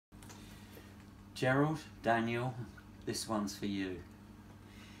Gerald, Daniel, this one's for you.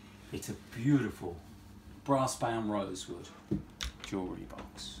 It's a beautiful brass-bound rosewood jewellery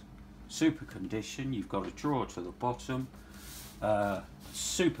box. Super condition, you've got a drawer to the bottom.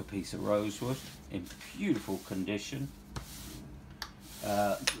 Super piece of rosewood in beautiful condition.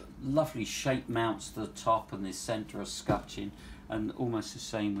 Lovely shape mounts to the top and the centre of scutching, and almost the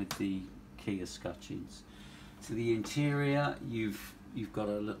same with the key of scutchings. To the interior, you've got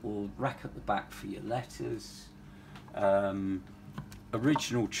a little rack at the back for your letters.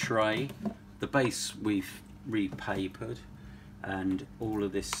 Original tray. The base we've repapered, and all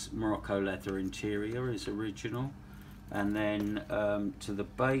of this Morocco leather interior is original. And then to the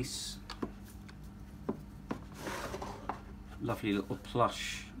base, lovely little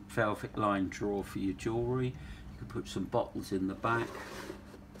plush velvet lined drawer for your jewellery. You can put some bottles in the back,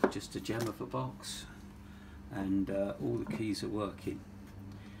 just a gem of a box, and all the keys are working.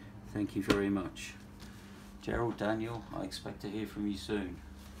 Thank you very much. Gerald, Daniel, I expect to hear from you soon.